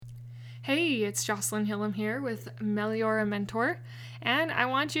Hey, it's Jocelyn Hillam here with Meliora Mentor, and I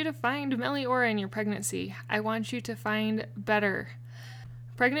want you to find Meliora in your pregnancy. I want you to find better.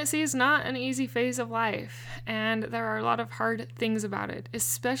 Pregnancy is not an easy phase of life, and there are a lot of hard things about it,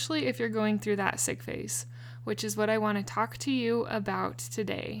 especially if you're going through that sick phase, which is what I want to talk to you about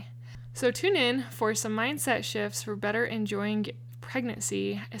today. So tune in for some mindset shifts for better enjoying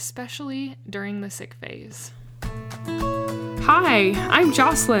pregnancy, especially during the sick phase. Hi, I'm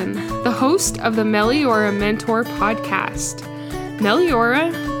Jocelyn, the host of the Meliora Mentor podcast.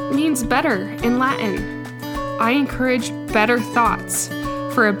 Meliora means better in Latin. I encourage better thoughts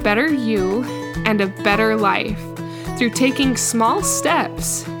for a better you and a better life through taking small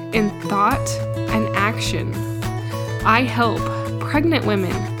steps in thought and action. I help pregnant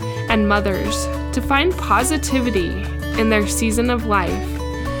women and mothers to find positivity in their season of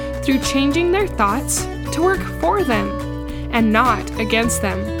life through changing their thoughts to work for them and not against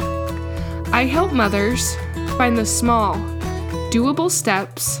them. I help mothers find the small, doable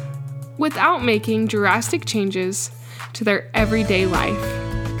steps without making drastic changes to their everyday life,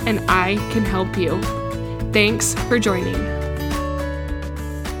 and I can help you. Thanks for joining.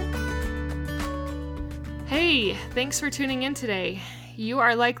 Hey, thanks for tuning in today. You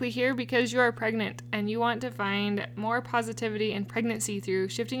are likely here because you are pregnant and you want to find more positivity in pregnancy through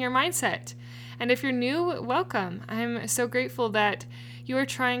shifting your mindset. And if you're new, welcome. I'm so grateful that you are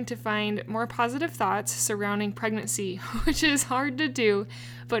trying to find more positive thoughts surrounding pregnancy, which is hard to do,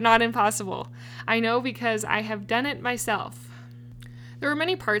 but not impossible. I know because I have done it myself. There were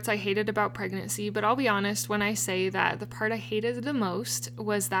many parts I hated about pregnancy, but I'll be honest when I say that the part I hated the most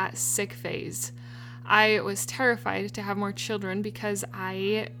was that sick phase. I was terrified to have more children because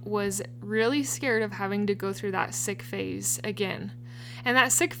I was really scared of having to go through that sick phase again. And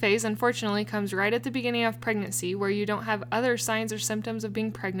that sick phase, unfortunately, comes right at the beginning of pregnancy where you don't have other signs or symptoms of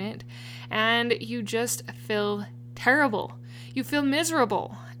being pregnant, and you just feel terrible. You feel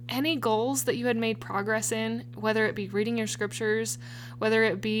miserable. Any goals that you had made progress in, whether it be reading your scriptures, whether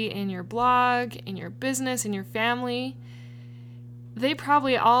it be in your blog, in your business, in your family, they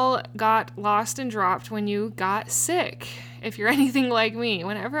probably all got lost and dropped when you got sick. If you're anything like me,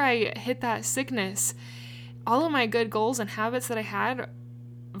 whenever I hit that sickness, all of my good goals and habits that I had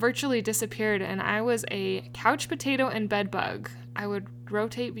virtually disappeared, and I was a couch potato and bed bug. I would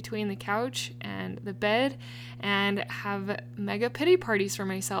rotate between the couch and the bed and have mega pity parties for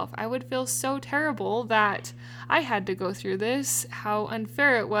myself. I would feel so terrible that I had to go through this, how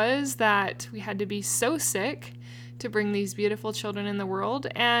unfair it was that we had to be so sick to bring these beautiful children in the world,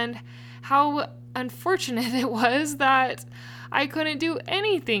 and how unfortunate it was that I couldn't do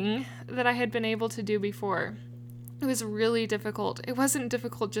anything that I had been able to do before. It was really difficult. It wasn't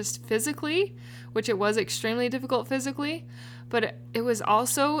difficult just physically, which it was extremely difficult physically, but it was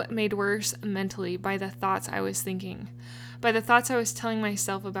also made worse mentally by the thoughts I was thinking, by the thoughts I was telling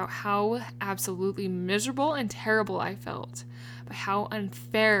myself about how absolutely miserable and terrible I felt, by how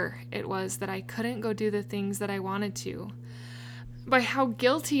unfair it was that I couldn't go do the things that I wanted to, by how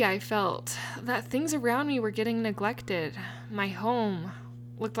guilty I felt that things around me were getting neglected. My home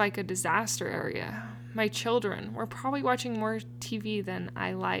looked like a disaster area. My children were probably watching more TV than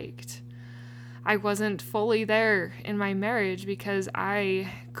I liked. I wasn't fully there in my marriage because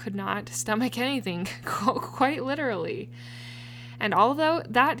I could not stomach anything, quite literally. And although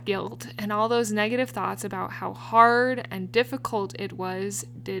that guilt and all those negative thoughts about how hard and difficult it was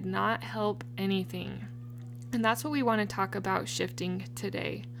did not help anything. And that's what we want to talk about shifting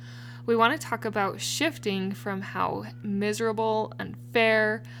today. We want to talk about shifting from how miserable,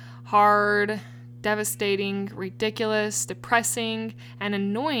 unfair, hard, devastating, ridiculous, depressing, and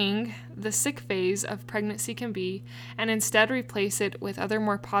annoying the sick phase of pregnancy can be, and instead replace it with other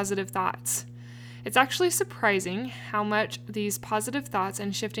more positive thoughts. It's actually surprising how much these positive thoughts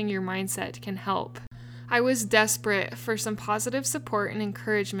and shifting your mindset can help. I was desperate for some positive support and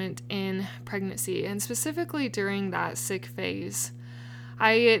encouragement in pregnancy, and specifically during that sick phase.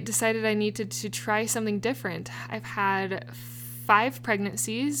 I decided I needed to try something different. I've had 5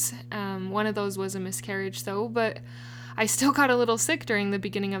 pregnancies. One of those was a miscarriage though, but I still got a little sick during the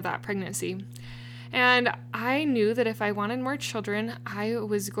beginning of that pregnancy. And I knew that if I wanted more children, I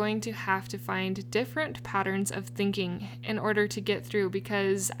was going to have to find different patterns of thinking in order to get through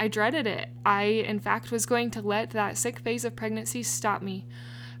because I dreaded it. I, in fact, was going to let that sick phase of pregnancy stop me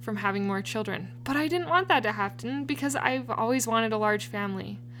from having more children. But I didn't want that to happen because I've always wanted a large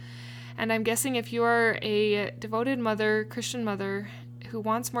family. And I'm guessing if you are a devoted mother, Christian mother, who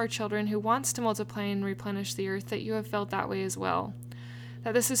wants more children, who wants to multiply and replenish the earth, that you have felt that way as well.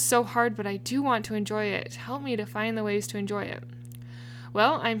 That this is so hard, but I do want to enjoy it. Help me to find the ways to enjoy it.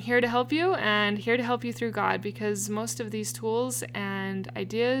 Well, I'm here to help you and here to help you through God, because most of these tools and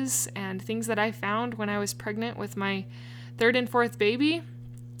ideas and things that I found when I was pregnant with my third and fourth baby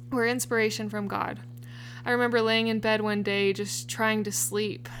were inspiration from God. I remember laying in bed one day just trying to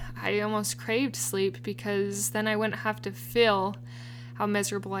sleep. I almost craved sleep because then I wouldn't have to feel how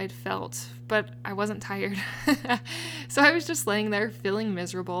miserable I'd felt, but I wasn't tired. So I was just laying there feeling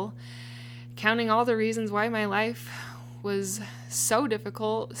miserable, counting all the reasons why my life was so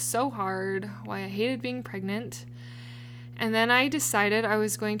difficult, so hard, why I hated being pregnant. And then I decided I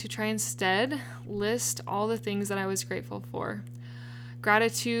was going to try instead list all the things that I was grateful for.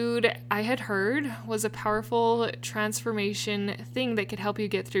 Gratitude, I had heard, was a powerful transformation thing that could help you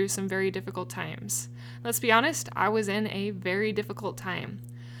get through some very difficult times. Let's be honest, I was in a very difficult time.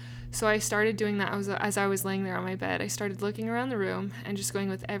 So I started doing that as I was laying there on my bed. I started looking around the room and just going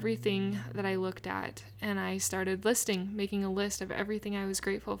with everything that I looked at. And I started making a list of everything I was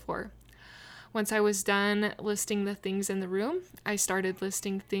grateful for. Once I was done listing the things in the room, I started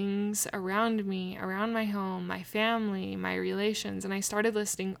listing things around me, around my home, my family, my relations, and I started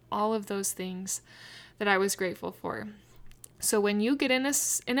listing all of those things that I was grateful for. So when you get in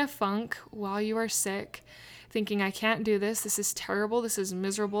a funk while you are sick, thinking, I can't do this is terrible, this is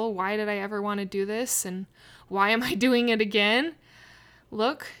miserable, why did I ever want to do this, and why am I doing it again?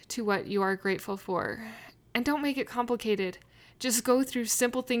 Look to what you are grateful for, and don't make it complicated. Just go through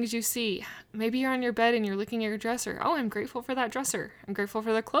simple things you see. Maybe you're on your bed and you're looking at your dresser. Oh, I'm grateful for that dresser. I'm grateful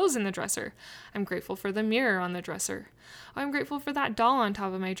for the clothes in the dresser. I'm grateful for the mirror on the dresser. Oh, I'm grateful for that doll on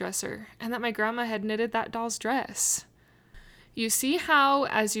top of my dresser and that my grandma had knitted that doll's dress. You see how,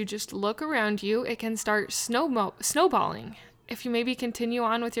 as you just look around you, it can start snowballing. If you maybe continue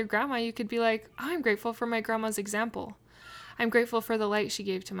on with your grandma, you could be like, oh, I'm grateful for my grandma's example. I'm grateful for the light she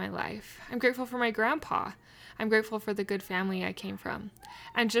gave to my life. I'm grateful for my grandpa. I'm grateful for the good family I came from.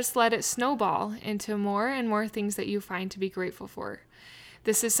 And just let it snowball into more and more things that you find to be grateful for.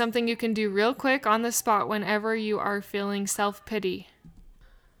 This is something you can do real quick on the spot whenever you are feeling self-pity.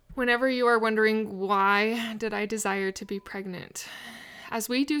 Whenever you are wondering, why did I desire to be pregnant? As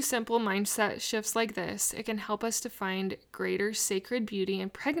we do simple mindset shifts like this, it can help us to find greater sacred beauty in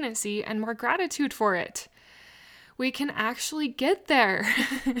pregnancy and more gratitude for it. We can actually get there.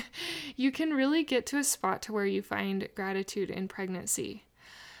 You can really get to a spot to where you find gratitude in pregnancy.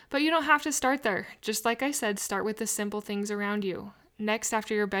 But you don't have to start there. Just like I said, start with the simple things around you. Next,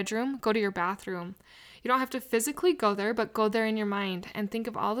 after your bedroom, go to your bathroom. You don't have to physically go there, but go there in your mind and think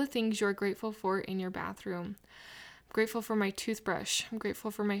of all the things you're grateful for in your bathroom. I'm grateful for my toothbrush. I'm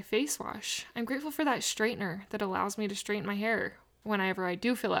grateful for my face wash. I'm grateful for that straightener that allows me to straighten my hair whenever I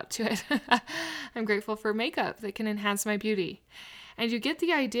do feel up to it. I'm grateful for makeup that can enhance my beauty. And you get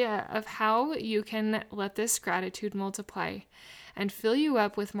the idea of how you can let this gratitude multiply and fill you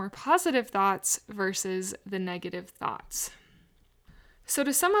up with more positive thoughts versus the negative thoughts. So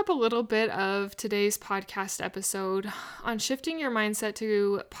to sum up a little bit of today's podcast episode on shifting your mindset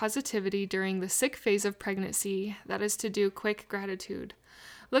to positivity during the sick phase of pregnancy, that is to do quick gratitude.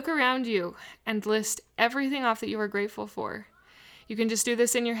 Look around you and list everything off that you are grateful for. You can just do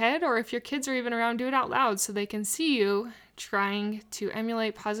this in your head, or if your kids are even around, do it out loud so they can see you trying to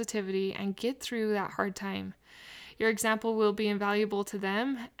emulate positivity and get through that hard time. Your example will be invaluable to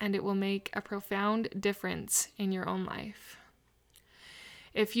them, and it will make a profound difference in your own life.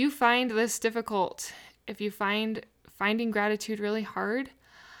 If you find this difficult, if you find finding gratitude really hard,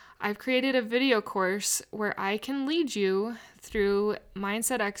 I've created a video course where I can lead you through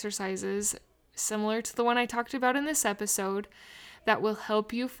mindset exercises similar to the one I talked about in this episode that will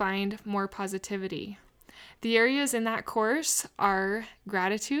help you find more positivity. The areas in that course are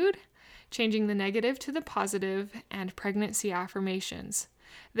gratitude, changing the negative to the positive, and pregnancy affirmations.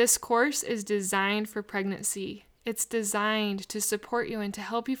 This course is designed for pregnancy. It's designed to support you and to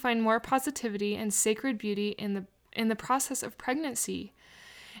help you find more positivity and sacred beauty in the process of pregnancy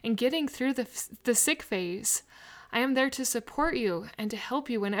and getting through the sick phase. I am there to support you and to help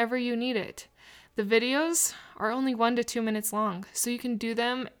you whenever you need it. The videos are only 1 to 2 minutes long, so you can do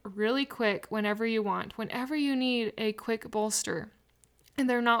them really quick whenever you want, whenever you need a quick bolster. And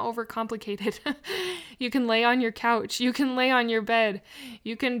they're not overcomplicated. You can lay on your couch, you can lay on your bed,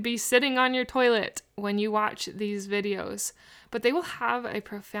 you can be sitting on your toilet when you watch these videos, but they will have a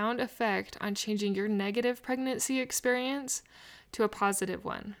profound effect on changing your negative pregnancy experience to a positive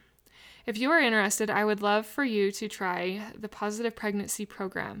one. If you are interested, I would love for you to try the Positive Pregnancy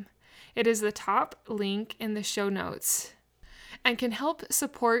Program. It is the top link in the show notes and can help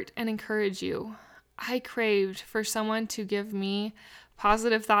support and encourage you. I craved for someone to give me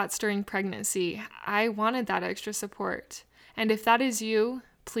positive thoughts during pregnancy. I wanted that extra support. And if that is you,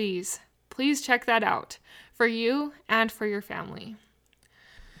 please check that out for you and for your family.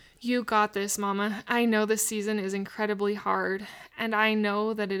 You got this, Mama. I know this season is incredibly hard, and I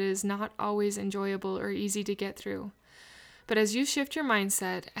know that it is not always enjoyable or easy to get through. But as you shift your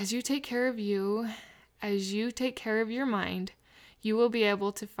mindset, as you take care of you, as you take care of your mind, you will be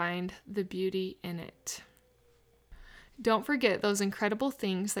able to find the beauty in it. Don't forget those incredible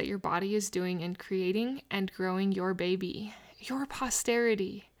things that your body is doing in creating and growing your baby, your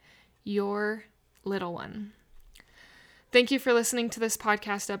posterity, your little one. Thank you for listening to this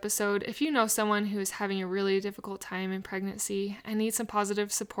podcast episode. If you know someone who is having a really difficult time in pregnancy and needs some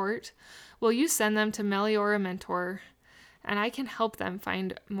positive support, will you send them to Meliora Mentor, and I can help them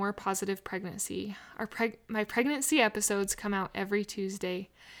find more positive pregnancy. My pregnancy episodes come out every Tuesday,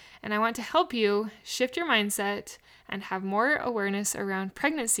 and I want to help you shift your mindset and have more awareness around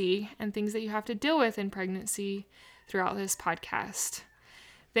pregnancy and things that you have to deal with in pregnancy throughout this podcast.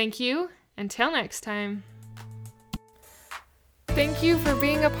 Thank you. Until next time. Thank you for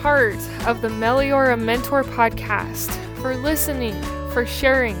being a part of the Meliora Mentor podcast, for listening, for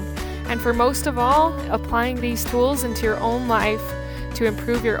sharing, and for most of all, applying these tools into your own life to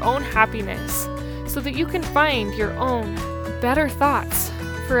improve your own happiness so that you can find your own better thoughts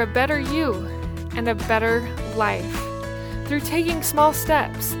for a better you and a better life through taking small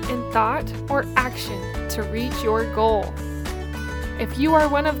steps in thought or action to reach your goal. If you are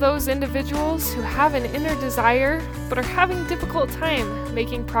one of those individuals who have an inner desire but are having a difficult time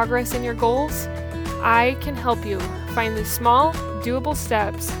making progress in your goals, I can help you find the small, doable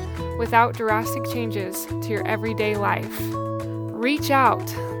steps without drastic changes to your everyday life. Reach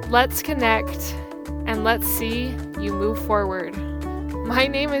out, let's connect, and let's see you move forward. My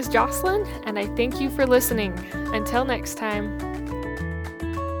name is Jocelyn, and I thank you for listening. Until next time.